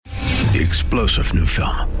The explosive new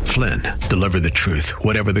film, Flynn, deliver the truth,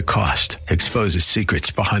 whatever the cost, exposes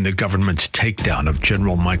secrets behind the government's takedown of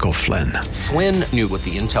General Michael Flynn. Flynn knew what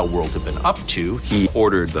the intel world had been up to. He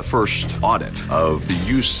ordered the first audit of the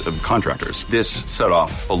use of contractors. This set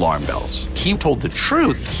off alarm bells. He told the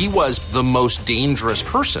truth. He was the most dangerous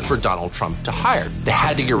person for Donald Trump to hire. They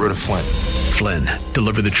had to get rid of Flynn. Flynn,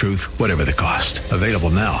 deliver the truth, whatever the cost. Available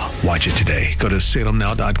now. Watch it today. Go to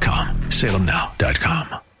salemnow.com.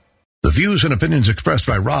 salemnow.com. The views and opinions expressed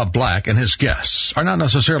by Rob Black and his guests are not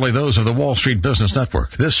necessarily those of the Wall Street Business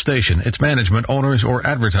Network, this station, its management, owners, or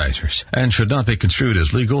advertisers, and should not be construed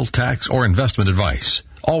as legal, tax, or investment advice.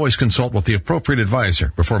 Always consult with the appropriate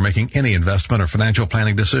advisor before making any investment or financial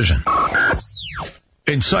planning decision.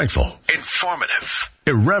 Insightful, informative,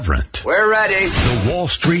 irreverent. We're ready. The Wall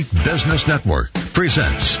Street Business Network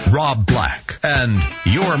presents Rob Black and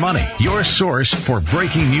Your Money, your source for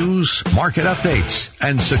breaking news, market updates,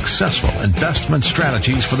 and successful investment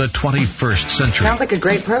strategies for the 21st century. Sounds like a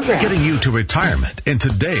great program. Getting you to retirement in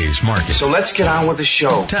today's market. So let's get on with the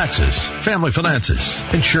show. Taxes, family finances,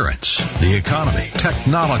 insurance, the economy,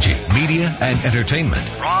 technology, media, and entertainment.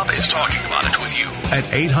 Rob is talking about it with you at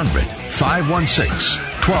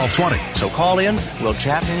 800-516-1220. So call in, we'll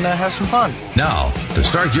chat and have some fun. Now, to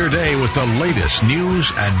start your day with the latest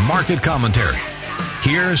news and market commentary,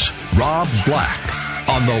 here's Rob Black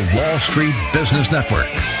on the Wall Street Business Network.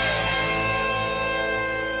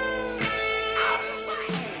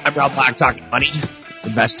 I'm Rob Black, talking money,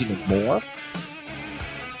 investing, and more.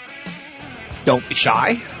 Don't be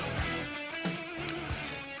shy.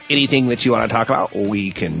 Anything that you want to talk about,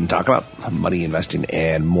 we can talk about. Money, investing,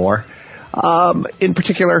 and more. In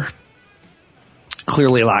particular,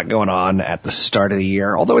 clearly a lot going on at the start of the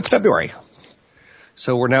year, although it's February.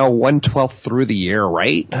 So we're now 1/12 through the year,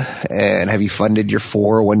 right? And have you funded your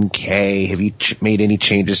 401k? Have you made any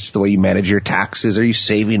changes to the way you manage your taxes? Are you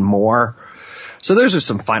saving more? So those are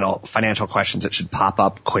some final financial questions that should pop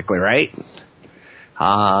up quickly, right?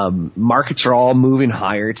 Markets are all moving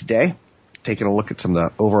higher today. Taking a look at some of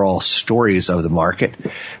the overall stories of the market.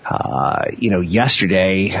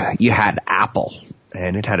 Yesterday you had Apple,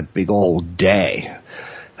 and it had a big old day,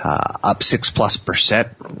 up 6+%,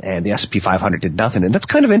 and the S&P 500 did nothing. And that's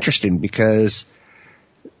kind of interesting because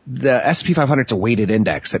the S&P 500 is a weighted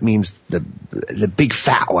index. That means the big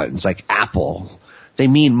fat ones like Apple, they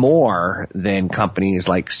mean more than companies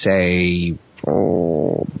like, say,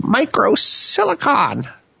 Microsilicon.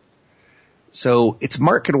 So it's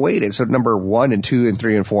market weighted. So number 1 and 2 and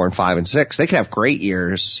 3 and 4 and 5 and 6, they could have great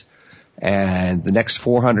years, and the next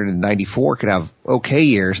 494 could have okay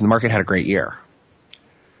years, and the market had a great year.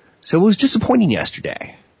 So it was disappointing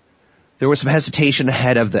yesterday. There was some hesitation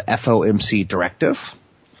ahead of the FOMC directive.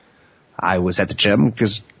 I was at the gym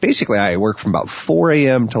because basically I work from about 4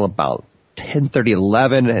 a.m. till about 10:30,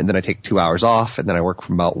 11, and then I take 2 hours off, and then I work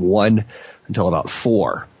from about 1 until about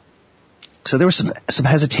 4. So there was some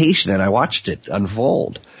hesitation, and I watched it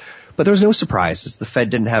unfold. But there was no surprises. The Fed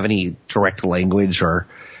didn't have any direct language or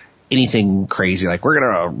anything crazy like, we're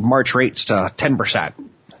going to march rates to 10%.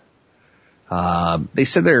 They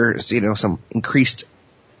said there's, some increased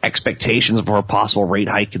expectations for a possible rate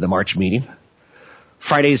hike in the March meeting.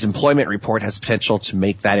 Friday's employment report has potential to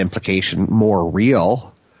make that implication more real.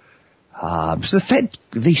 So the Fed,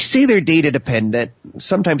 they say they're data dependent.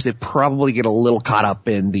 Sometimes they probably get a little caught up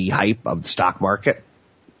in the hype of the stock market.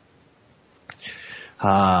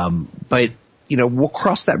 But we'll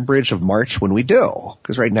cross that bridge of March when we do,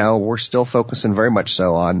 because right now we're still focusing very much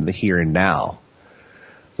so on the here and now.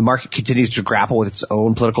 The market continues to grapple with its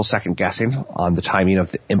own political second guessing on the timing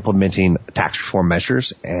of the implementing tax reform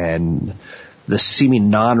measures and the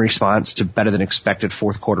seeming non-response to better than expected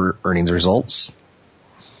fourth quarter earnings results.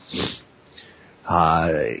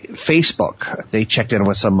 Facebook, they checked in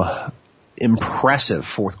with some impressive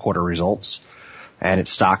fourth quarter results, and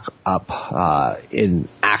its stock up in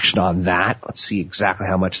action on that. Let's see exactly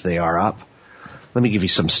how much they are up. Let me give you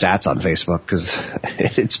some stats on Facebook because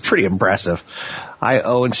it's pretty impressive. I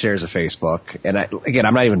own shares of Facebook, and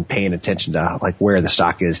I'm not even paying attention to where the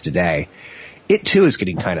stock is today. It too is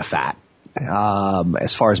getting kind of fat.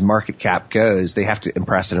 As far as market cap goes, they have to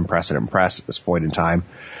impress at this point in time,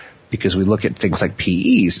 because we look at things like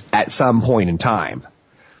PEs at some point in time.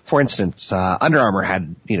 For instance, Under Armour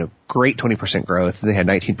had, great 20% growth. They had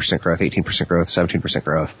 19% growth, 18% growth, 17%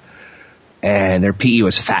 growth. And their PE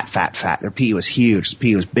was fat. Their PE was huge. The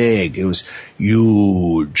PE was big. It was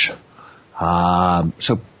huge.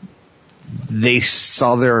 So they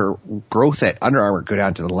saw their growth at Under Armour go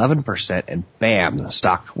down to 11%, and bam, the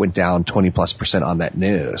stock went down 20+% on that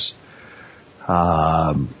news.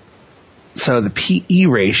 So the PE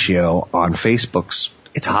ratio on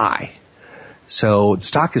it's high. So the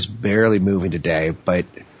stock is barely moving today, but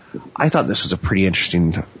I thought this was a pretty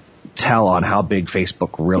interesting tell on how big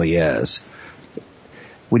Facebook really is.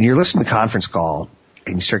 When you're listening to the conference call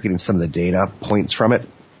and you start getting some of the data points from it,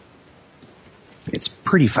 it's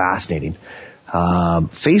pretty fascinating.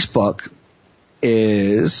 Facebook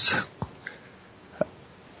is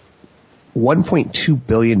 1.2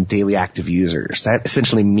 billion daily active users. That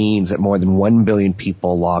essentially means that more than 1 billion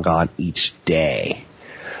people log on each day.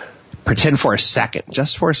 Pretend for a second,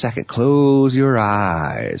 just for a second, close your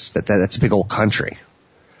eyes. That's a big old country.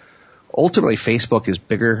 Ultimately, Facebook is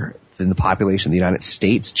bigger than the population of the United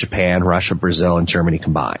States, Japan, Russia, Brazil, and Germany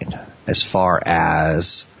combined, as far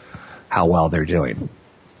as how well they're doing.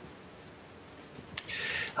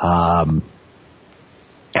 How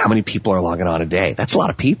many people are logging on a day? That's a lot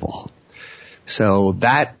of people. So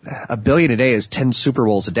that 1 billion a day is 10 Super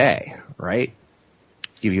Bowls a day, right?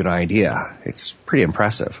 Give you an idea. It's pretty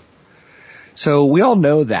impressive. So we all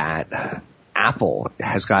know that Apple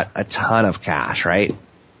has got a ton of cash, right?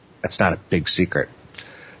 That's not a big secret.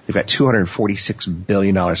 They've got $246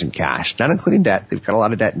 billion in cash, not including debt. They've got a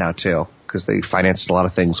lot of debt now too, because they financed a lot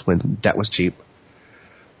of things when debt was cheap.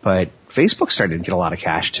 But Facebook started to get a lot of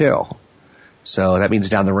cash too. So that means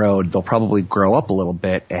down the road, they'll probably grow up a little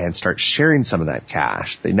bit and start sharing some of that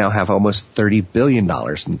cash. They now have almost $30 billion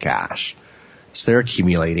in cash. So they're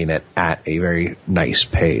accumulating it at a very nice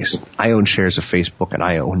pace. I own shares of Facebook and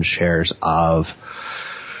I own shares of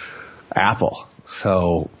Apple.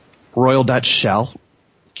 So Royal Dutch Shell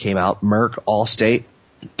came out, Merck, Allstate,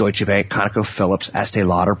 Deutsche Bank, ConocoPhillips, Estee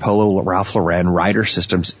Lauder, Polo, Ralph Lauren, Ryder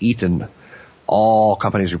Systems, Eaton, all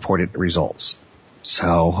companies reported results.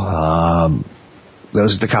 So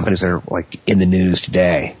those are the companies that are like in the news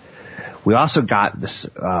today. We also got this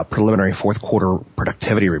preliminary fourth quarter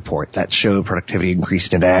productivity report that showed productivity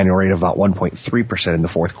increased at an annual rate of about 1.3% in the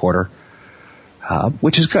fourth quarter,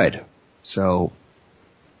 which is good. So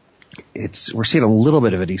we're seeing a little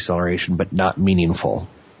bit of a deceleration, but not meaningful.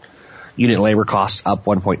 Unit labor costs up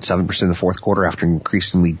 1.7% in the fourth quarter after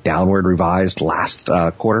increasingly downward revised last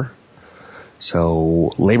quarter.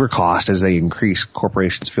 So labor cost, as they increase,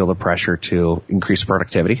 corporations feel the pressure to increase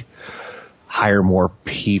productivity, hire more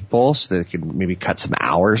people so they can maybe cut some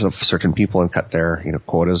hours of certain people and cut their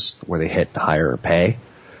quotas where they hit the higher pay,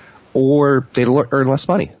 or they earn less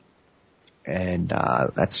money. And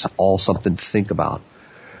that's all something to think about.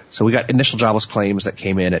 So we got initial jobless claims that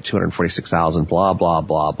came in at 246,000, blah, blah,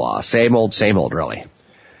 blah, blah. Same old, really.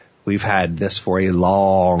 We've had this for a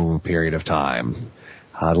long period of time.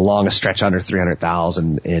 The longest stretch under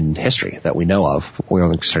 300,000 in history that we know of. We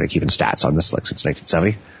only started keeping stats on this since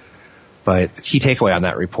 1970. But the key takeaway on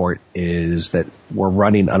that report is that we're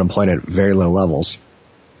running unemployment at very low levels.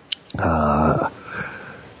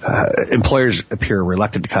 Employers appear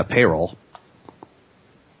reluctant to cut payroll,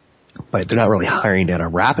 but they're not really hiring at a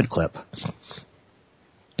rapid clip.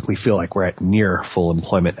 We feel like we're at near full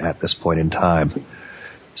employment at this point in time.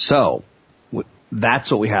 So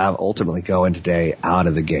that's what we have ultimately going today out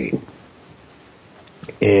of the gate.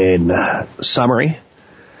 In summary,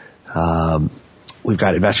 we've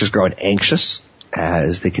got investors growing anxious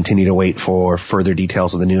as they continue to wait for further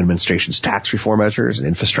details of the new administration's tax reform measures and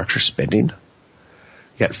infrastructure spending.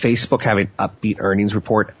 You got Facebook having upbeat earnings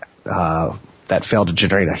report that failed to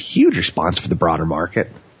generate a huge response for the broader market.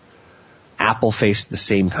 Apple faced the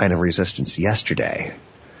same kind of resistance yesterday.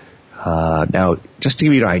 Now, just to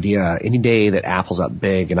give you an idea, any day that Apple's up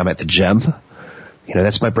big and I'm at the gym,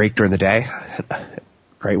 that's my break during the day,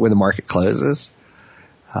 right when the market closes.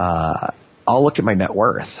 I'll look at my net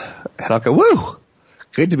worth and I'll go, woo,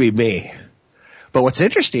 good to be me. But what's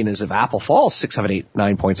interesting is if Apple falls 6, 7, 8,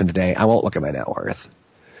 9 points in a day, I won't look at my net worth.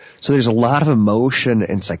 So there's a lot of emotion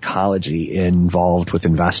and psychology involved with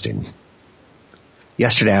investing.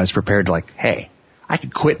 Yesterday I was prepared to hey, I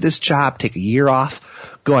could quit this job, take a year off,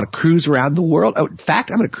 go on a cruise around the world. Oh, in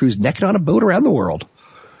fact, I'm going to cruise naked on a boat around the world.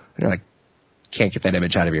 And you're like, can't get that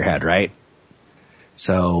image out of your head, right?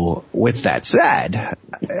 So with that said,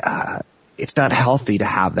 it's not healthy to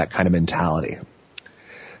have that kind of mentality.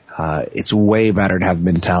 It's way better to have a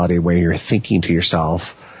mentality where you're thinking to yourself,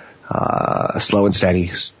 slow and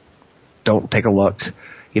steady, don't take a look.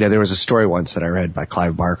 There was a story once that I read by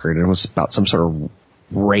Clive Barker, and it was about some sort of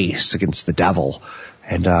race against the devil.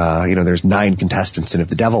 And, there's 9 contestants, and if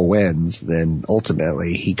the devil wins, then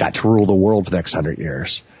ultimately he got to rule the world for the next 100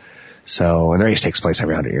 years. So, and the race takes place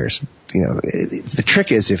every 100 years. The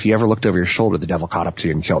trick is if you ever looked over your shoulder, the devil caught up to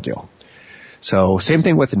you and killed you. So, same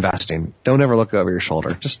thing with investing. Don't ever look over your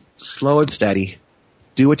shoulder. Just slow and steady.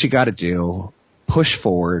 Do what you got to do. push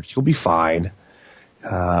forward. You'll be fine.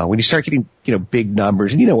 When you start getting, big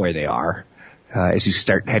numbers, and you know where they are, as you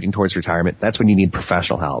start heading towards retirement, that's when you need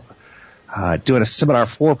professional help. Doing a seminar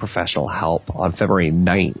for professional help on February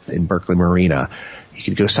 9th in Berkeley Marina. You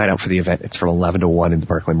can go sign up for the event. It's from 11 to 1 in the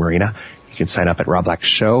Berkeley Marina. You can sign up at Rob Black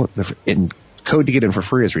Show. The code to get in for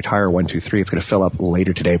free is Retire123. It's going to fill up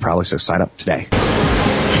later today, probably, so sign up today.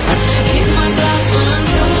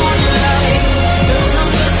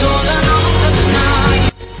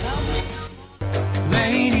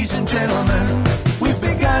 Ladies and gentlemen, we've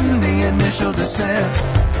begun the initial descent.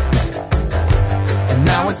 And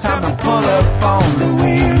now it's time to pull up on the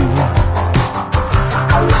wheel.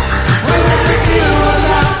 When the tequila runs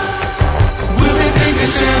out, we'll be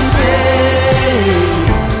drinking champagne.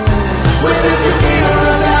 When the tequila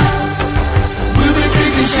runs out, we'll be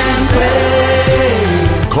drinking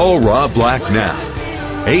champagne. Call Rob Black now.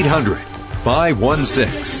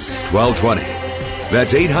 800-516-1220.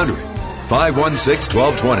 That's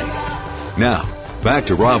 800-516-1220. Now, back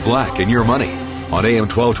to Rob Black and Your Money on AM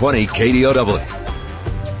 1220 KDOW.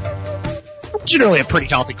 I'm generally a pretty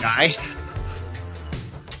healthy guy.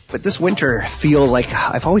 But this winter feels like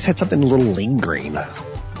I've always had something a little lingering.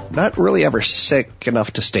 Not really ever sick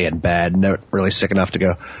enough to stay in bed. Not really sick enough to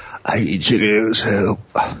go, I need you to use help.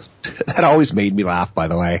 That always made me laugh, by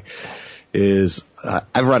the way, is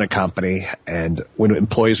I've run a company, and when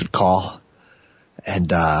employees would call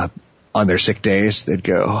and on their sick days, they'd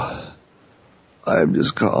go, I'm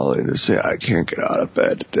just calling to say I can't get out of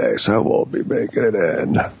bed today, so I won't be making it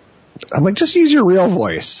in. I'm like, just use your real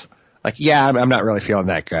voice. Like, yeah, I'm not really feeling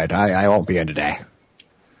that good. I won't be in today.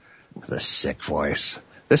 The sick voice.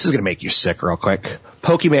 This is going to make you sick real quick.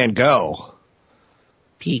 Pokemon Go.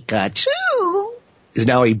 Pikachu is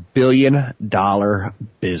now a $1 billion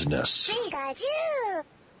business. Pikachu.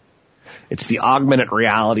 It's the augmented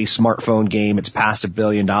reality smartphone game. It's past $1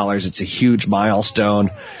 billion. It's a huge milestone.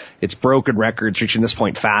 It's broken records, reaching this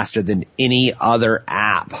point faster than any other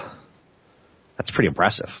app. That's pretty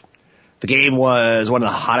impressive. The game was one of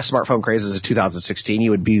the hottest smartphone crazes of 2016.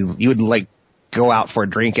 You would like go out for a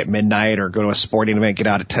drink at midnight or go to a sporting event, get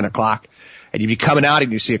out at 10 o'clock, and you'd be coming out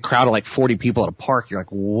and you see a crowd of like 40 people at a park. You're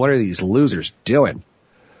like, what are these losers doing?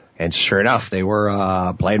 And sure enough, they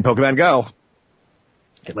were playing Pokemon Go.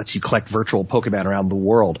 It lets you collect virtual Pokemon around the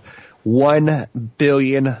world. $1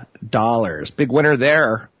 billion. Big winner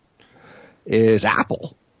there is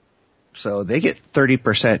Apple. So they get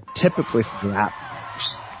 30% typically from the app.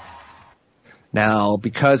 Now,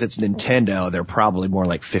 because it's Nintendo, they're probably more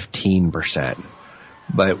like 15%.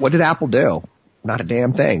 But what did Apple do? Not a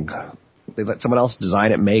damn thing. They let someone else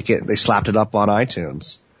design it, make it. They slapped it up on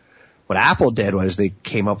iTunes. What Apple did was they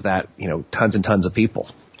came up with that, tons and tons of people.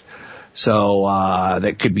 So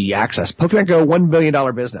that could be accessed. Pokemon Go, $1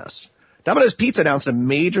 billion business. Domino's Pizza announced a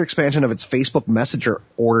major expansion of its Facebook Messenger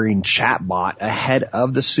ordering chatbot ahead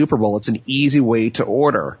of the Super Bowl. It's an easy way to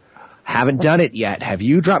order. Haven't done it yet. Have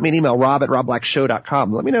you? Drop me an email,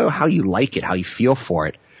 rob@robblackshow.com. Let me know how you like it, how you feel for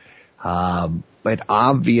it. But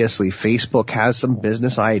obviously, Facebook has some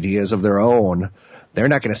business ideas of their own. They're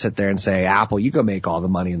not going to sit there and say, Apple, you go make all the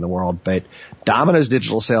money in the world. But Domino's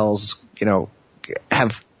digital sales,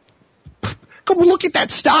 have – go look at that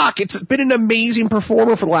stock. It's been an amazing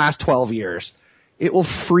performer for the last 12 years. It will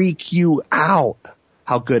freak you out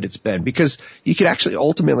how good it's been, because you could actually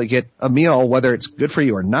ultimately get a meal, whether it's good for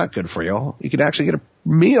you or not good for you. You could actually get a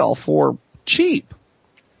meal for cheap.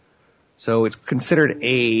 So it's considered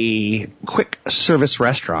a quick service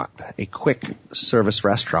restaurant,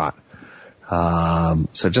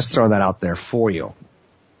 So just throwing that out there for you.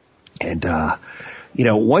 And,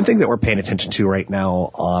 one thing that we're paying attention to right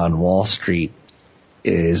now on Wall Street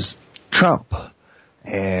is Trump.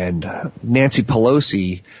 And Nancy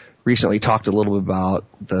Pelosi recently talked a little bit about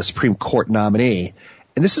the Supreme Court nominee.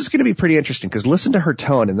 And this is going to be pretty interesting, because listen to her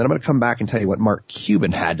tone, and then I'm going to come back and tell you what Mark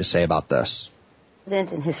Cuban had to say about this.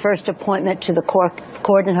 In his first appointment to the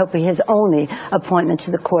court, and hopefully his only appointment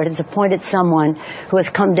to the court, has appointed someone who has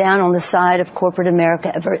come down on the side of corporate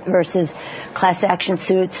America versus class action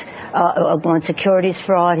suits on securities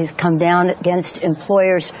fraud. He's come down against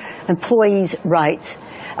employees' rights.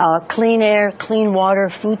 Clean air, clean water,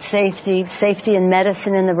 food safety, safety in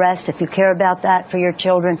medicine, and the rest. If you care about that for your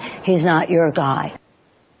children, he's not your guy.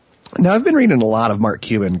 Now, I've been reading a lot of Mark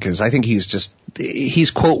Cuban because I think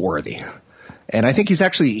he's quote-worthy. And I think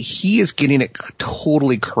he is getting it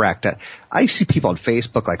totally correct. I see people on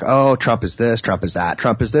Facebook like, oh, Trump is this, Trump is that,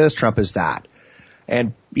 Trump is this, Trump is that.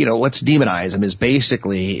 And, let's demonize him is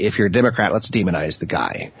basically, if you're a Democrat, let's demonize the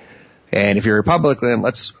guy. And if you're a Republican,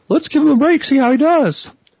 let's give him a break, see how he does.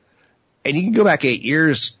 And you can go back 8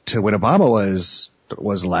 years to when Obama was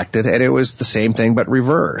elected, and it was the same thing but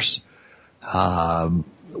reverse.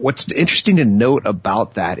 What's interesting to note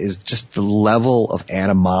about that is just the level of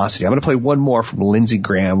animosity. I'm going to play one more from Lindsey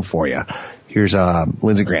Graham for you. Here's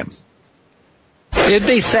Lindsey Graham. It'd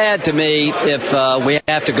be sad to me if we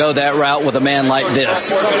have to go that route with a man like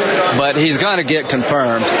this, but he's going to get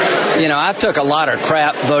confirmed. You know, I took a lot of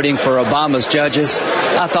crap voting for Obama's judges.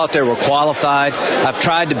 I thought they were qualified. I've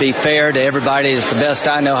tried to be fair to everybody as the best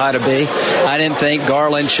I know how to be. I didn't think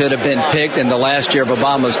Garland should have been picked in the last year of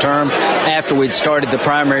Obama's term after we'd started the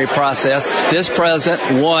primary process. This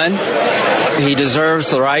president won. He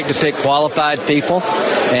deserves the right to pick qualified people,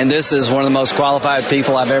 and this is one of the most qualified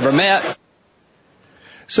people I've ever met.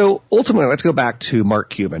 So ultimately, let's go back to Mark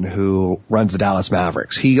Cuban, who runs the Dallas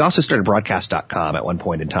Mavericks. He also started Broadcast.com at one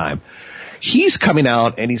point in time. He's coming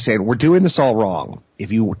out and he's saying, we're doing this all wrong.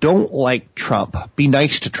 If you don't like Trump, be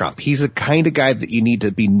nice to Trump. He's the kind of guy that you need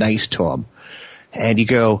to be nice to him. And you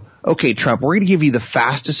go, okay, Trump, we're going to give you the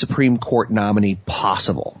fastest Supreme Court nominee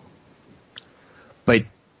possible. But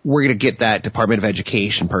we're going to get that Department of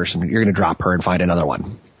Education person. You're going to drop her and find another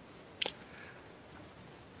one.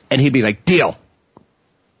 And he'd be like, deal.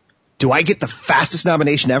 Do I get the fastest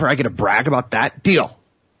nomination ever? I get to brag about that? Deal.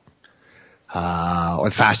 Or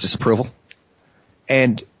the fastest approval.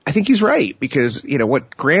 And I think he's right because, you know,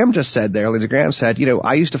 what Graham just said there, Lindsey Graham said, you know,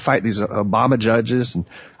 I used to fight these Obama judges and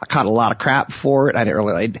I caught a lot of crap for it. I didn't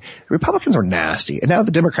really, Republicans were nasty and now the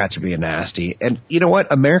Democrats are being nasty. And you know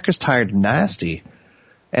what? America's tired of nasty.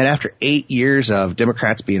 And after 8 years of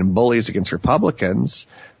Democrats being bullies against Republicans,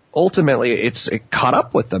 ultimately it caught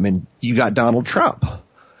up with them and you got Donald Trump.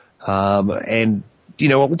 And, you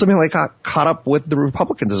know, ultimately got caught up with the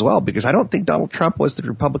Republicans as well, because I don't think Donald Trump was the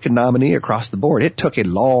Republican nominee across the board. It took a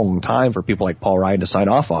long time for people like Paul Ryan to sign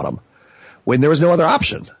off on him when there was no other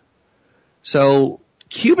option. So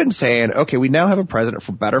Cuban saying, okay, we now have a president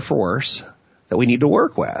for better, for worse that we need to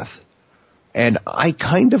work with. And I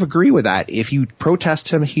kind of agree with that. If you protest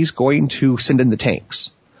him, he's going to send in the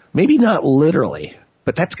tanks. Maybe not literally,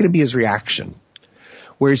 but that's going to be his reaction.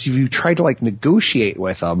 Whereas if you try to like negotiate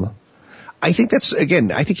with him, I think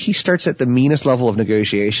I think he starts at the meanest level of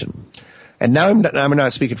negotiation. And now I'm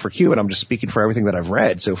not speaking for Cuban, I'm just speaking for everything that I've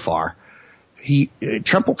read so far.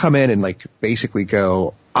 Trump will come in and like basically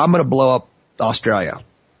go, I'm going to blow up Australia.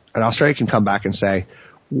 And Australia can come back and say,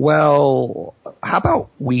 well, how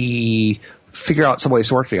about we figure out some ways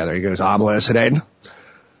to work together? He goes, I'm listening.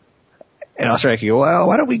 And Australia can go, well,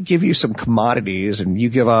 why don't we give you some commodities and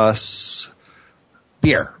you give us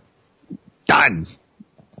beer. Done.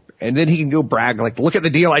 And then he can go brag like, look at the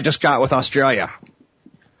deal I just got with Australia.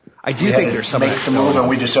 I do think there's some make the move, and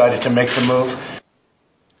we decided to make the move.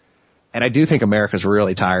 And I do think America's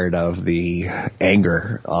really tired of the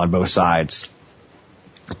anger on both sides.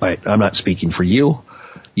 But I'm not speaking for you,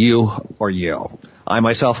 or you. I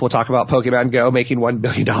myself will talk about Pokemon Go making $1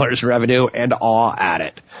 billion in revenue and awe at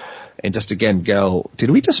it. And just again go, did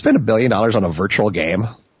we just spend $1 billion on a virtual game?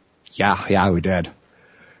 Yeah, we did.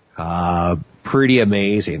 Pretty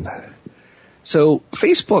amazing. So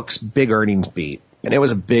Facebook's big earnings beat, and it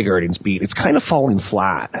was a big earnings beat. It's kind of falling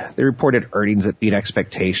flat. They reported earnings that beat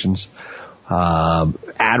expectations.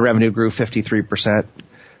 Ad revenue grew 53%.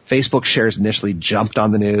 Facebook shares initially jumped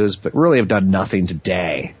on the news, but really have done nothing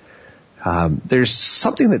today. There's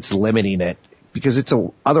something that's limiting it because it's a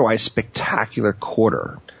otherwise spectacular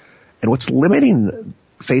quarter. And what's limiting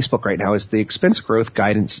Facebook right now is the expense growth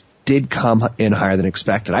guidance did come in higher than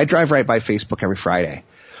expected. I drive right by Facebook every Friday,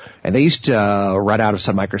 and they used to run out of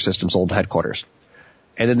Sun Microsystems' old headquarters.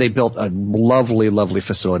 And then they built a lovely, lovely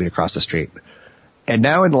facility across the street. And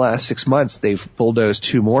now in the last 6 months, they've bulldozed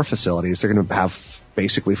 2 more facilities. They're going to have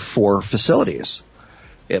basically 4 facilities,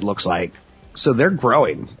 it looks like. So they're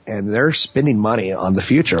growing, and they're spending money on the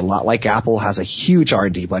future, a lot like Apple has a huge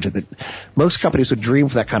R&D budget that most companies would dream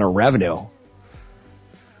for that kind of revenue.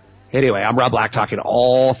 Anyway, I'm Rob Black talking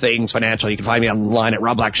all things financial. You can find me online at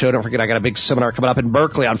Rob Black Show. Don't forget, I got a big seminar coming up in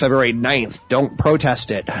Berkeley on February 9th. Don't protest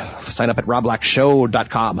it. Sign up at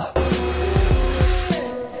robblackshow.com.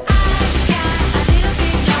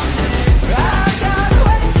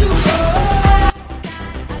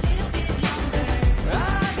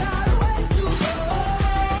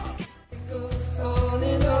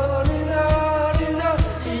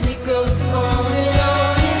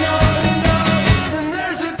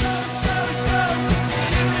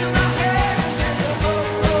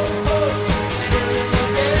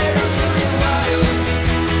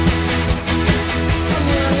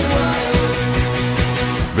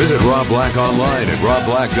 Visit Rob Black online at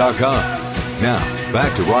robblack.com. Now,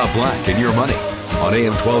 back to Rob Black and Your Money on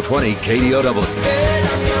AM 1220 KDOW.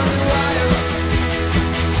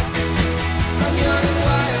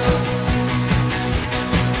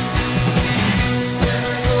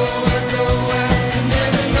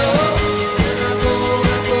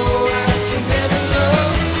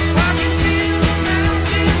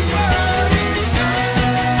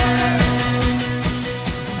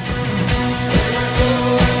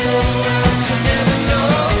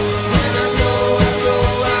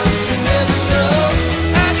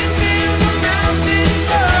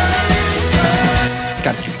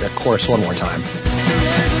 Chorus one more time.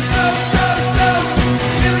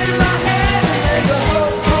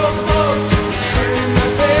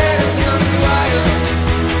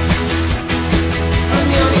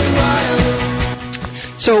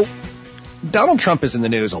 So, Donald Trump is in the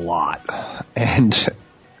news a lot, and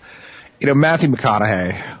Matthew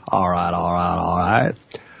McConaughey, all right,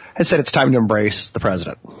 has said it's time to embrace the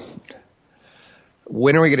president.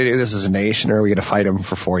 When are we going to do this as a nation? Or are we going to fight him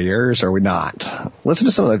for 4 years? Or are we not? Listen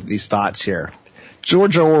to some of these thoughts here.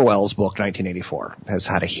 George Orwell's book, 1984, has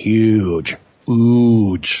had a huge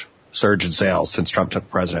surge in sales since Trump took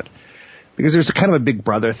president. Because there's a kind of a big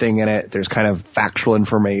brother thing in it. There's kind of factual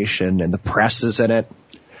information, and the press is in it.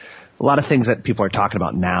 A lot of things that people are talking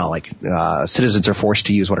about now, like citizens are forced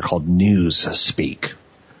to use what are called news speak.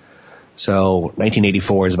 So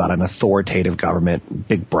 1984 is about an authoritative government,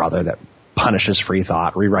 big brother that punishes free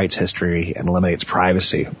thought, rewrites history, and eliminates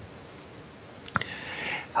privacy.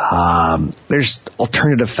 There's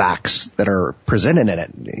alternative facts that are presented in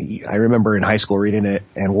it. I remember in high school reading it,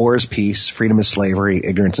 and war is peace, freedom is slavery,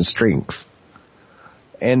 ignorance is strength.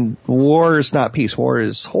 And war is not peace. War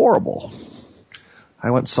is horrible.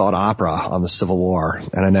 I once saw an opera on the Civil War,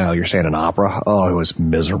 and I know you're saying an opera. Oh, it was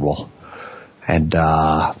miserable. And,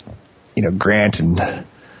 Grant and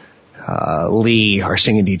Lee are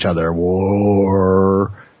singing to each other,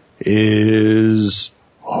 war is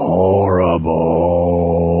horrible,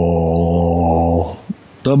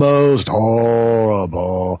 the most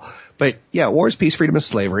horrible. But yeah, war is peace, freedom is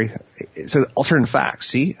slavery. So alternate facts.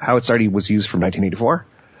 See how it already was used from 1984?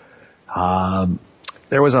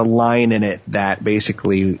 There was a line in it that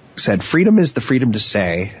basically said, freedom is the freedom to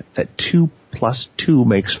say that 2 + 2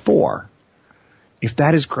 makes 4. If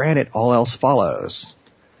that is granted, all else follows.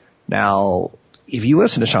 Now, if you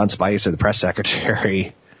listen to Sean Spicer, the press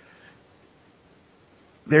secretary,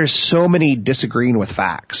 there's so many disagreeing with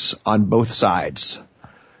facts on both sides.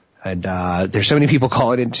 And there's so many people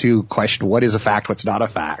calling into question what is a fact, what's not a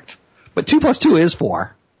fact. But 2 + 2 is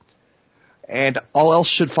 4. And all else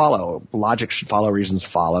should follow. Logic should follow, reasons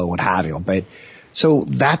follow, what have you. But so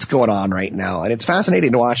that's going on right now. And it's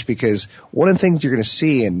fascinating to watch because one of the things you're going to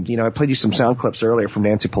see, and, I played you some sound clips earlier from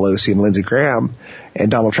Nancy Pelosi and Lindsey Graham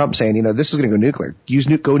and Donald Trump saying, this is going to go nuclear.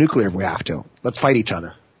 Go nuclear if we have to. Let's fight each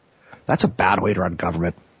other. That's a bad way to run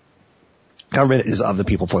government. Government is of the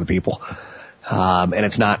people for the people. And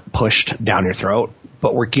it's not pushed down your throat.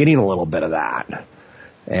 But we're getting a little bit of that.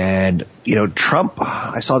 And, Trump,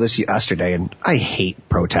 I saw this yesterday, and I hate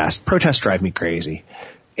protests. Protests drive me crazy.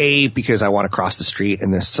 A, because I want to cross the street,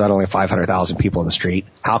 and there's suddenly 500,000 people in the street.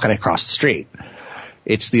 How can I cross the street?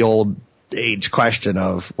 It's the old age question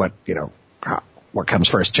of what comes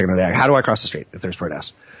first, chicken or the egg. How do I cross the street if there's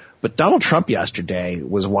protests? But Donald Trump yesterday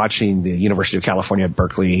was watching the University of California at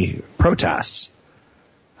Berkeley protests.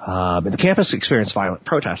 And the campus experienced violent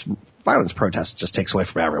protests. Violence protests just takes away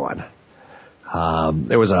from everyone.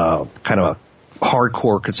 There was a kind of a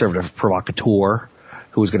hardcore conservative provocateur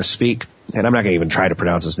who was going to speak. And I'm not going to even try to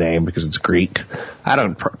pronounce his name because it's Greek. I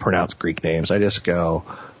don't pronounce Greek names. I just go,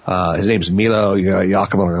 his name's Milo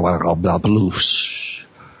Yiannopoulos.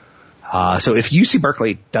 So if UC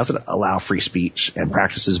Berkeley doesn't allow free speech and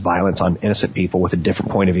practices violence on innocent people with a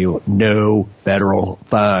different point of view, no federal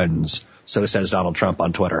funds. So says Donald Trump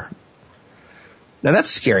on Twitter. Now that's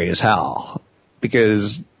scary as hell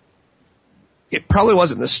because it probably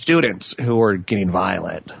wasn't the students who were getting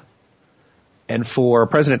violent. And for a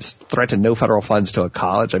president's threat to no federal funds to a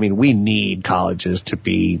college, we need colleges to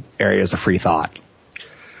be areas of free thought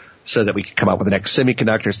so that we can come up with the next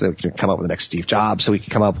semiconductor, so that we can come up with the next Steve Jobs, so we can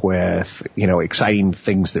come up with, exciting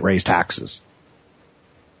things that raise taxes.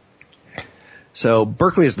 So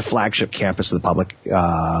Berkeley is the flagship campus of the public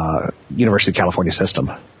University of California system.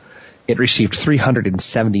 It received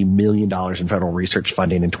 $370 million in federal research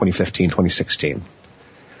funding in 2015-2016.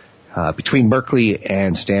 Between Berkeley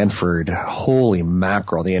and Stanford, holy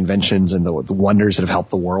mackerel, the inventions and the wonders that have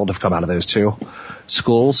helped the world have come out of those two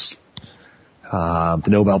schools. The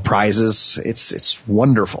Nobel Prizes, it's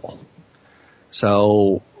wonderful.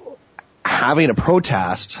 So having a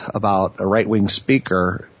protest about a right-wing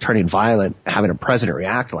speaker turning violent, having a president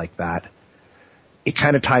react like that, it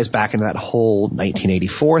kind of ties back into that whole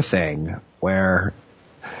 1984 thing where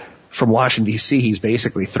from Washington, D.C., he's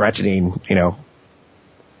basically threatening,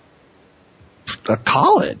 a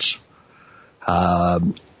college.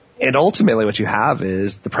 And ultimately what you have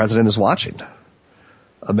is the president is watching.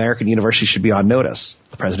 American universities should be on notice.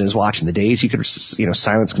 The president is watching. The days you could,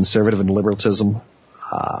 silence conservative and libertarian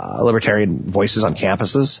voices on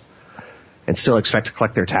campuses and still expect to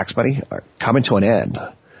collect their tax money are coming to an end.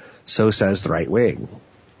 So says the right wing.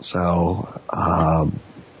 So,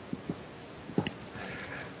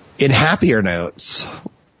 in happier notes,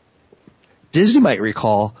 Disney might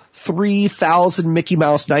recall 3,000 Mickey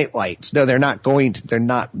Mouse nightlights. No, they're not.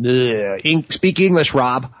 Speak English,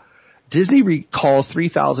 Rob. Disney recalls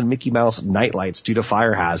 3,000 Mickey Mouse nightlights due to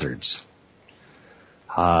fire hazards.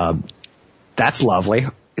 That's lovely.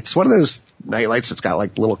 It's one of those nightlights that's got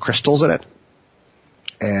like little crystals in it,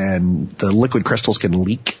 and the liquid crystals can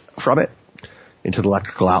leak from it into the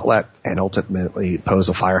electrical outlet and ultimately pose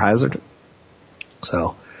a fire hazard.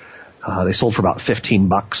 So they sold for about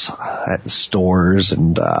 $15 at the stores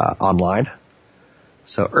and online.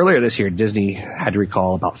 So earlier this year, Disney had to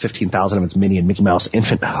recall about 15,000 of its Minnie and Mickey Mouse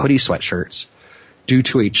infant hoodie sweatshirts due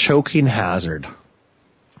to a choking hazard.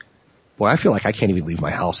 Boy, I feel like I can't even leave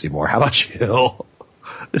my house anymore. How about you?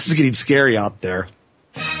 This is getting scary out there.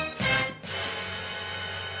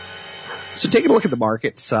 So taking a look at the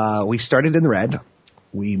markets, we started in the red.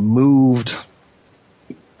 We moved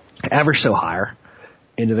ever so higher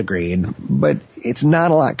into the green, but it's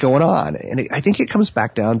not a lot going on. And I think it comes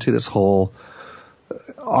back down to this whole,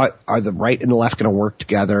 are the right and the left going to work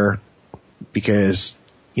together? Because,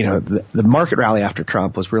 the market rally after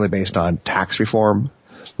Trump was really based on tax reform,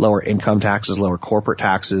 lower income taxes, lower corporate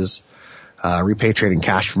taxes, repatriating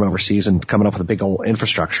cash from overseas and coming up with a big old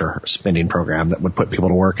infrastructure spending program that would put people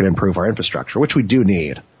to work and improve our infrastructure, which we do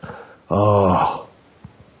need. Oh,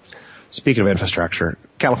 speaking of infrastructure,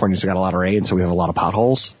 California's got a lot of rain, so we have a lot of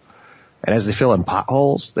potholes. And as they fill in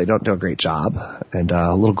potholes, they don't do a great job. And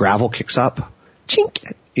a little gravel kicks up,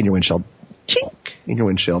 chink, in your windshield. Chink, in your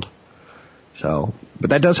windshield. So, but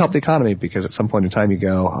that does help the economy because at some point in time you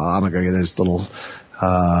go, I'm going to go get those little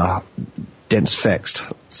dents fixed.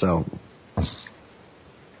 So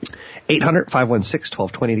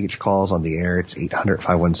 800-516-1220 to get your calls on the air. It's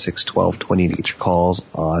 800-516-1220 to get your calls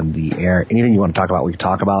on the air. Anything you want to talk about, we can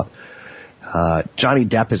talk about. Johnny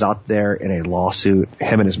Depp is out there in a lawsuit,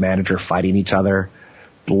 him and his manager fighting each other.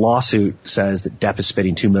 The lawsuit says that Depp is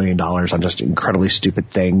spending $2 million on just incredibly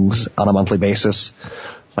stupid things on a monthly basis,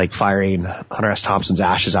 like firing Hunter S. Thompson's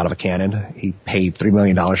ashes out of a cannon. He paid $3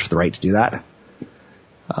 million for the right to do that.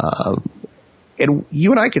 And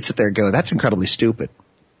you and I could sit there and go, that's incredibly stupid.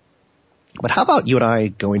 But how about you and I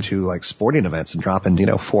going to like sporting events and dropping,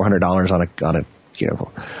 $400 on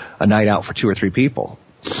a night out for 2 or 3 people?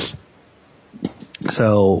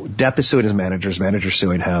 So Depp is suing his manager's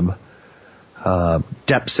suing him.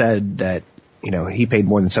 Depp said that, he paid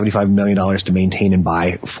more than $75 million to maintain and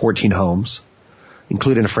buy 14 homes,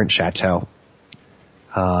 including a French chateau,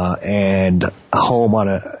 and a home on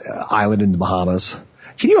an island in the Bahamas.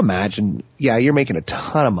 Can you imagine? Yeah, you're making a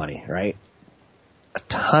ton of money, right? A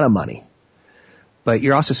ton of money. But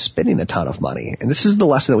you're also spending a ton of money. And this is the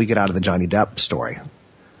lesson that we get out of the Johnny Depp story.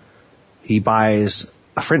 He buys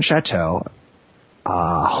a French chateau,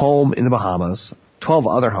 a home in the Bahamas, 12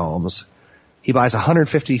 other homes. He buys a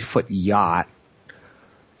 150-foot yacht.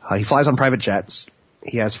 He flies on private jets.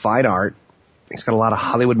 He has fine art. He's got a lot of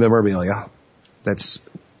Hollywood memorabilia that's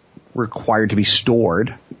required to be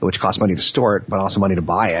stored, which costs money to store it, but also money to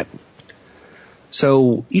buy it.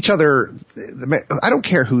 So I don't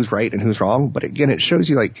care who's right and who's wrong, but again, it shows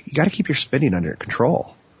you you got to keep your spending under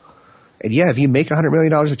control. And yeah, if you make $100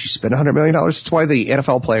 million, but you spend $100 million, that's why the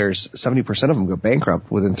NFL players, 70% of them go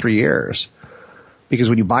bankrupt within 3 years. Because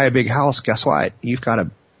when you buy a big house, guess what? You've got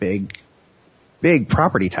a big, big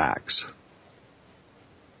property tax.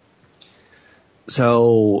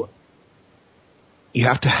 So you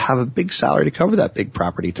have to have a big salary to cover that big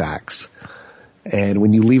property tax. And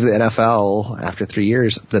when you leave the NFL after 3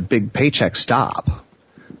 years, the big paychecks stop.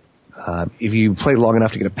 If you play long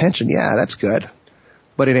enough to get a pension, yeah, that's good.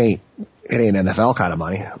 But it ain't NFL kind of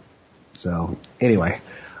money. So anyway,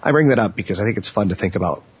 I bring that up because I think it's fun to think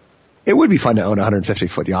about. It would be fun to own a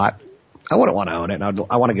 150-foot yacht. I wouldn't want to own it.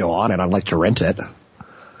 I want to go on it. I'd like to rent it.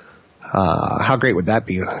 How great would that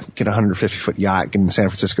be? Get a 150-foot yacht, get in San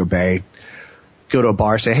Francisco Bay, go to a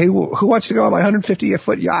bar, say, hey, who wants to go on my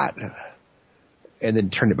 150-foot yacht? And then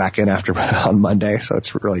turn it back in on Monday, so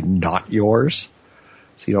it's really not yours.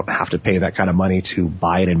 so you don't have to pay that kind of money to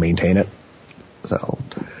buy it and maintain it. So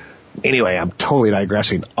anyway, I'm totally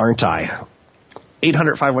digressing, aren't I?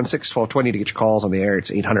 800-516-1220 to get your calls on the air.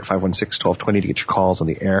 It's 800-516-1220 to get your calls on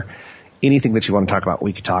the air. Anything that you want to talk about,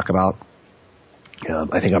 we can talk about.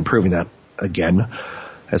 I think I'm proving that again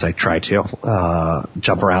as I try to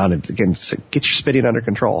jump around and, again, get your spitting under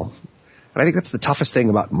control. And I think that's the toughest thing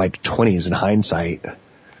about my 20s in hindsight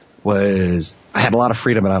was I had a lot of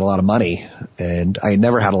freedom and I had a lot of money, and I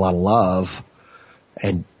never had a lot of love.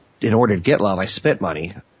 And in order to get love, I spent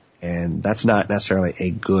money. And that's not necessarily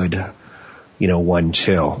a good,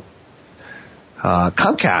 1-2.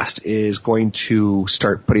 Comcast is going to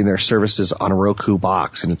start putting their services on a Roku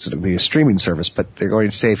box, and it's going to be a streaming service, but they're going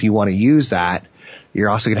to say if you want to use that, you're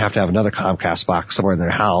also going to have another Comcast box somewhere in their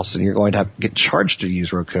house, and you're going to get charged to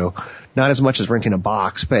use Roku. Not as much as renting a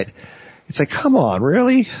box, but it's like, come on,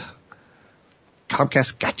 really?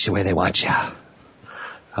 Comcast got you where they want you.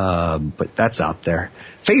 But that's out there.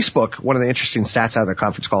 Facebook, one of the interesting stats out of the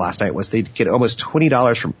conference call last night was they'd get almost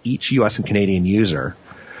 $20 from each U.S. and Canadian user.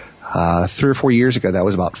 3 or 4 years ago, that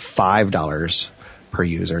was about $5 per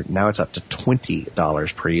user. Now it's up to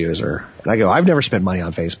 $20 per user. And I go, I've never spent money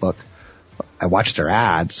on Facebook. I watch their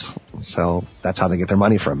ads, so that's how they get their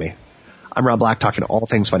money from me. I'm Rob Black, talking all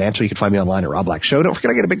things financial. You can find me online at Rob Black Show. Don't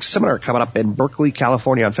forget, I get a big seminar coming up in Berkeley,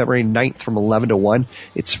 California on February 9th from 11 to 1.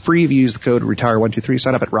 It's free if you use the code RETIRE123.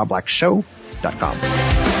 Sign up at robblackshow.com.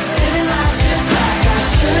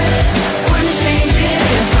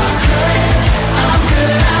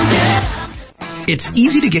 It's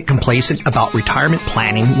easy to get complacent about retirement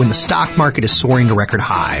planning when the stock market is soaring to record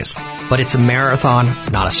highs. But it's a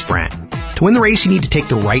marathon, not a sprint. To win the race, you need to take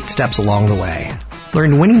the right steps along the way.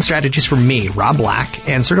 Learn winning strategies from me, Rob Black,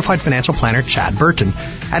 and certified financial planner Chad Burton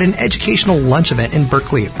at an educational lunch event in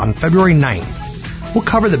Berkeley on February 9th. We'll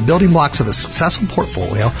cover the building blocks of a successful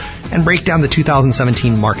portfolio and break down the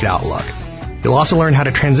 2017 market outlook. You'll also learn how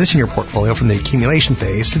to transition your portfolio from the accumulation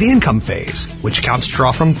phase to the income phase, which accounts to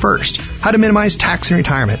draw from first, how to minimize tax in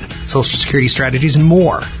retirement, Social Security strategies, and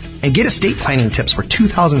more. And get estate planning tips for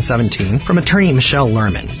 2017 from attorney Michelle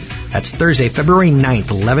Lerman. That's Thursday, February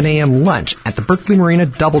 9th, 11 a.m. lunch at the Berkeley Marina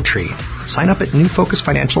Doubletree. Sign up at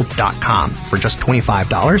newfocusfinancial.com for just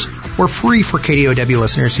 $25 or free for KDOW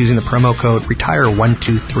listeners using the promo code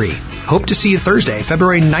RETIRE123. Hope to see you Thursday,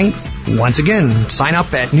 February 9th. Once again, sign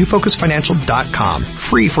up at newfocusfinancial.com.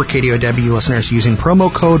 Free for KDOW listeners using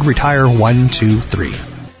promo code RETIRE123.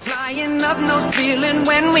 Flying up no ceiling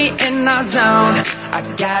when we in our zone. I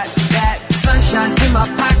got that sunshine in my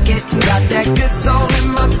pocket, got that good soul in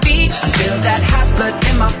my feet. I feel that hot blood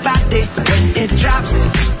in my body when it drops.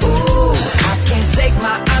 Ooh, I can't take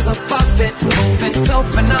my eyes off of it, moving so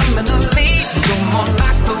phenomenally. You're more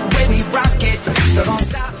like the way we rock it, so don't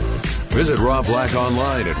stop. Visit Rob Black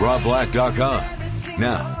online at robblack.com.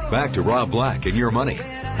 Now, back to Rob Black and Your Money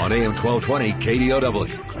on AM 1220 KDOW.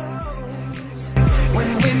 When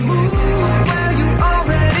we move, well, you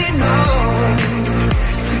already know.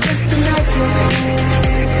 So just imagine,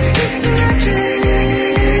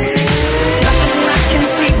 nothing I can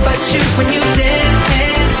see but you when you dance,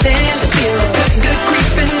 dance, dance. Feel good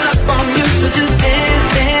creeping up on you, so just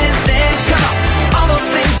dance, dance, dance. Come on, all those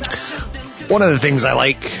things. One of the things I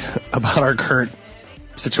like about our current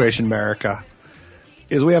situation in America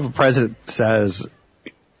is we have a president that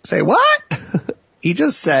say what? He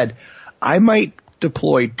just said, I might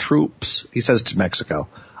deploy troops, he says to Mexico,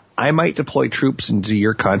 I might deploy troops into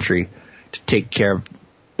your country to take care of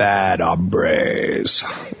bad hombres.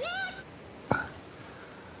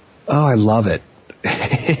 Oh, I love it.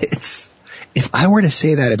 If I were to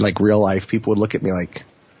say that in like real life, people would look at me like,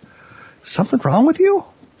 something wrong with you?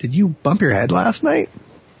 Did you bump your head last night?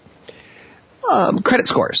 Credit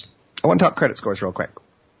scores. I want to talk credit scores real quick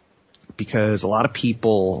because a lot of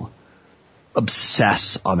people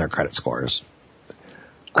obsess on their credit scores.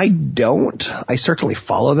 I don't. I certainly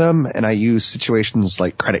follow them, and I use situations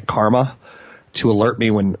like Credit Karma to alert me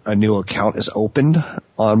when a new account is opened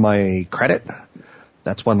on my credit.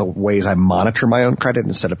 That's one of the ways I monitor my own credit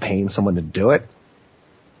instead of paying someone to do it.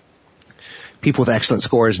 People with excellent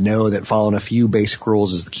scores know that following a few basic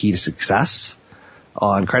rules is the key to success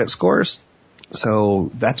on credit scores. So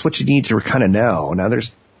that's what you need to kind of know. Now,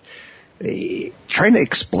 trying to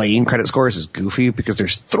explain credit scores is goofy because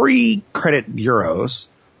there's 3 credit bureaus,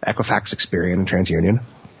 Equifax, Experian, and TransUnion.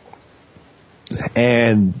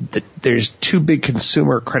 And there's 2 big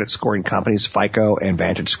consumer credit scoring companies, FICO and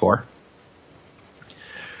VantageScore.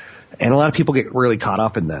 And a lot of people get really caught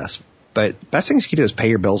up in this. But the best thing you can do is pay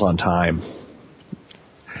your bills on time.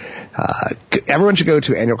 Everyone should go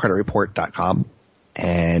to annualcreditreport.com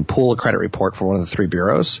and pull a credit report for one of the 3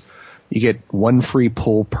 bureaus, you get 1 free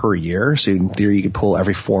pull per year. So in theory, you can pull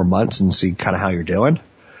every 4 months and see kind of how you're doing.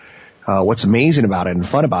 What's amazing about it and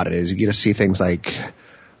fun about it is you get to see things like,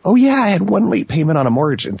 oh yeah, I had 1 late payment on a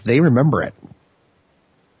mortgage, and they remember it.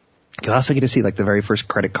 You also get to see like the very first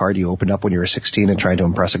credit card you opened up when you were 16 and tried to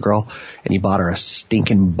impress a girl, and you bought her a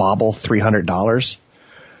stinking bauble, $300.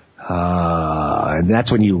 And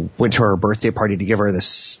that's when you went to her birthday party to give her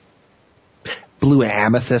this blue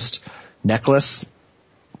amethyst necklace.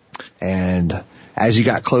 And as you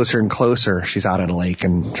got closer and closer, she's out at a lake,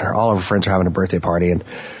 and all of her friends are having a birthday party, and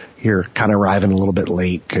you're kind of arriving a little bit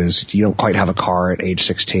late because you don't quite have a car at age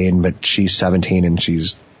 16, but she's 17 and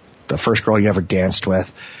she's the first girl you ever danced with.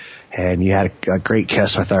 And you had a great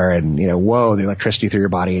kiss with her, and, you know, whoa, the electricity through your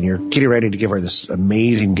body, and you're getting ready to give her this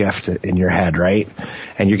amazing gift in your head, right?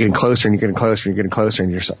 And you're getting closer, and you're getting closer, and you're getting closer,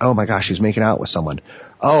 and you're so, oh my gosh, she's making out with someone.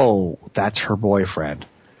 Oh, that's her boyfriend.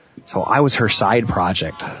 So I was her side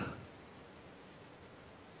project.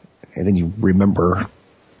 And then you remember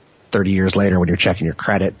 30 years later when you're checking your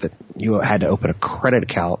credit that you had to open a credit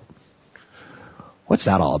account. What's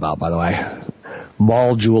that all about, by the way?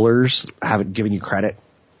 Mall jewelers haven't given you credit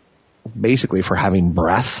basically for having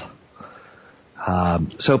breath.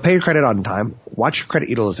 So pay your credit on time. Watch your credit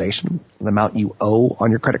utilization, the amount you owe on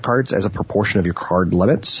your credit cards as a proportion of your card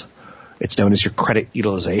limits. It's known as your credit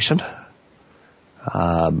utilization.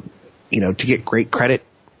 You know, to get great credit,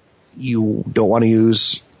 you don't want to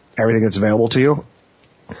use everything that's available to you.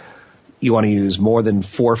 You want to use more than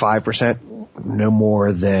 4 or 5%, no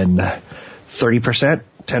more than 30%.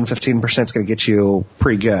 10, 15% is going to get you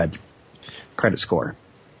pretty good credit score.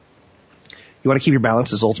 You want to keep your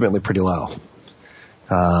balances ultimately pretty low.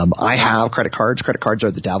 I have credit cards. Credit cards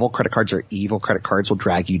are the devil. Credit cards are evil. Credit cards will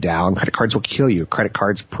drag you down. Credit cards will kill you. Credit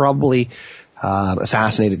cards probably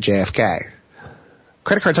assassinated JFK.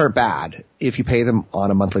 Credit cards aren't bad if you pay them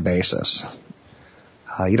on a monthly basis.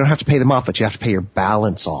 You don't have to pay them off, but you have to pay your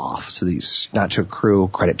balance off so these not to accrue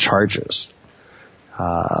credit charges.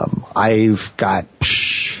 I've got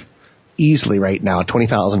easily right now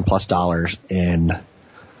 $20,000 plus in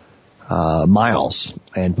miles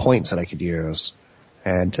and points that I could use,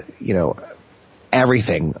 and you know,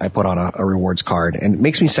 everything I put on a rewards card. And it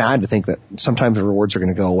makes me sad to think that sometimes the rewards are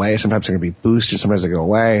going to go away, sometimes they're going to be boosted, sometimes they go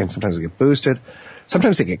away, and sometimes they get boosted.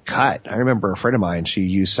 Sometimes they get cut. I remember a friend of mine, she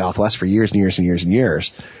used Southwest for years and years and years and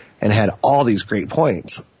years and had all these great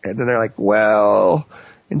points. And then they're like, well,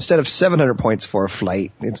 instead of 700 points for a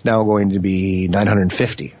flight, it's now going to be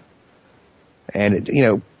 950. And, you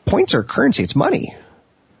know, points are currency. It's money.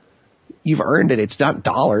 You've earned it. It's not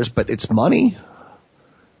dollars, but it's money.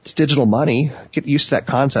 It's digital money. Get used to that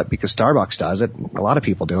concept because Starbucks does it. A lot of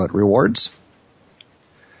people do it. Rewards.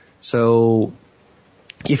 So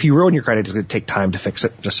if you ruin your credit, it's going to take time to fix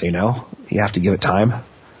it, just so you know. You have to give it time.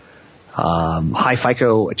 High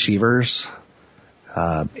FICO achievers,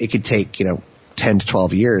 it could take, 10 to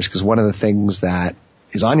 12 years, because one of the things that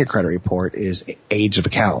is on your credit report is age of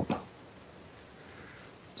account.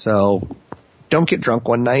 So don't get drunk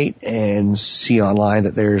one night and see online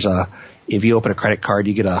that there's if you open a credit card,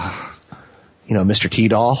 you get a, Mr. T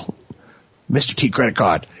doll. Mr. T credit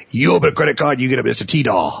card. You open a credit card, you get a Mr. T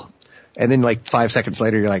doll. And then like 5 seconds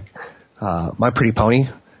later, you're like, My Pretty Pony.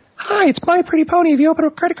 Hi, it's My Pretty Pony. If you open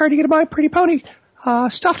a credit card, you get a My Pretty Pony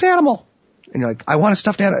stuffed animal. And you're like, I want a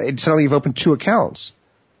stuffed animal. And suddenly you've opened 2 accounts.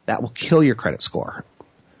 That will kill your credit score.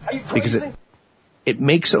 Because it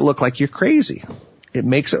makes it look like you're crazy. It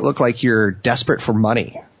makes it look like you're desperate for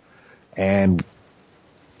money. And,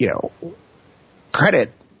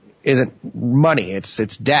 credit isn't money.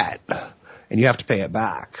 It's debt. And you have to pay it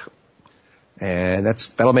back. And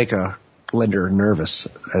that'll make a lender nervous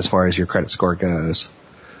as far as your credit score goes.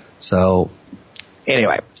 So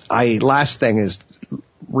anyway, last thing is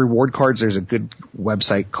reward cards. There's a good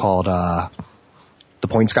website called The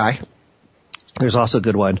Points Guy. There's also a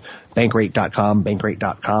good one,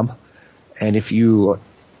 bankrate.com. And if you,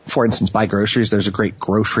 for instance, buy groceries, there's a great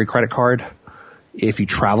grocery credit card. If you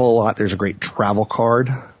travel a lot, there's a great travel card.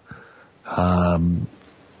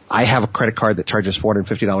 I have a credit card that charges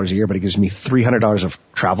 $450 a year, but it gives me $300 of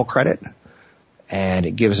travel credit, and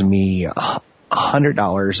it gives me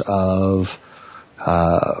 $100 of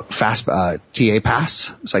fast TA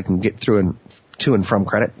pass, so I can get to and from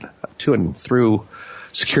credit, to and through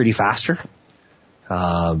security faster.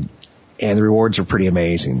 And the rewards are pretty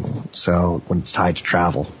amazing. So when it's tied to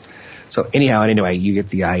travel. So anyhow, and anyway, you get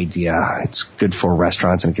the idea. It's good for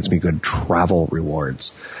restaurants, and it gets me good travel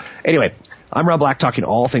rewards. Anyway, I'm Rob Black, talking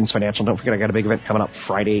all things financial. Don't forget, I got a big event coming up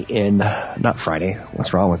Friday not Friday.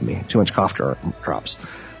 What's wrong with me? Too much cough drops.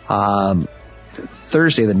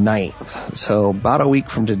 Thursday the 9th, so about a week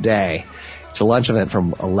from today. It's a lunch event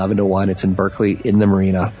from 11 to 1. It's in Berkeley in the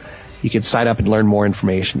Marina. You can sign up and learn more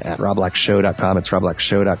information at robblackshow.com. It's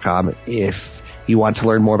robblackshow.com. If you want to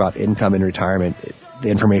learn more about income in retirement, the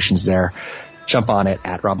information's there. Jump on it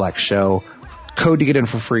at Rob Black Show. Code to get in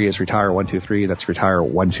for free is Retire123. That's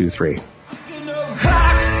Retire123.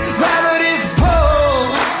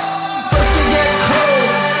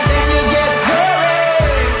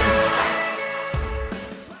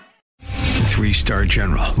 Three-star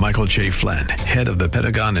General Michael J. Flynn, head of the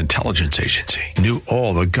Pentagon Intelligence Agency, knew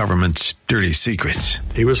all the government's dirty secrets.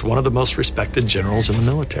 He was one of the most respected generals in the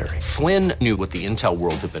military. Flynn knew what the intel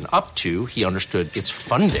world had been up to. He understood its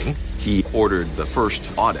funding. He ordered the first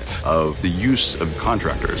audit of the use of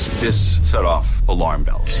contractors. This set off alarm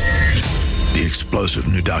bells. The explosive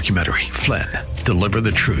new documentary, Flynn, Deliver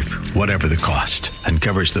the Truth, Whatever the Cost,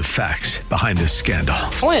 uncovers the facts behind this scandal.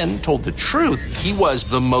 Flynn told the truth. He was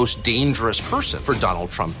the most dangerous person for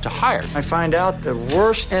Donald Trump to hire. I find out the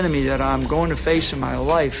worst enemy that I'm going to face in my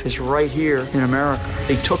life is right here in America.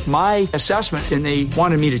 They took my assessment and they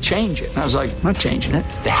wanted me to change it. And I was like, I'm not changing it.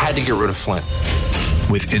 They had to get rid of Flynn.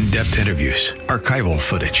 With in-depth interviews, archival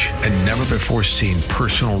footage, and never-before-seen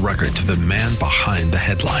personal records of the man behind the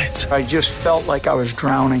headlines. I just felt like I was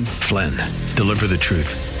drowning. Flynn, Deliver the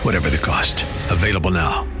Truth, Whatever the Cost. Available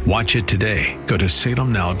now. Watch it today. Go to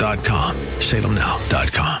salemnow.com.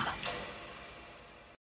 salemnow.com.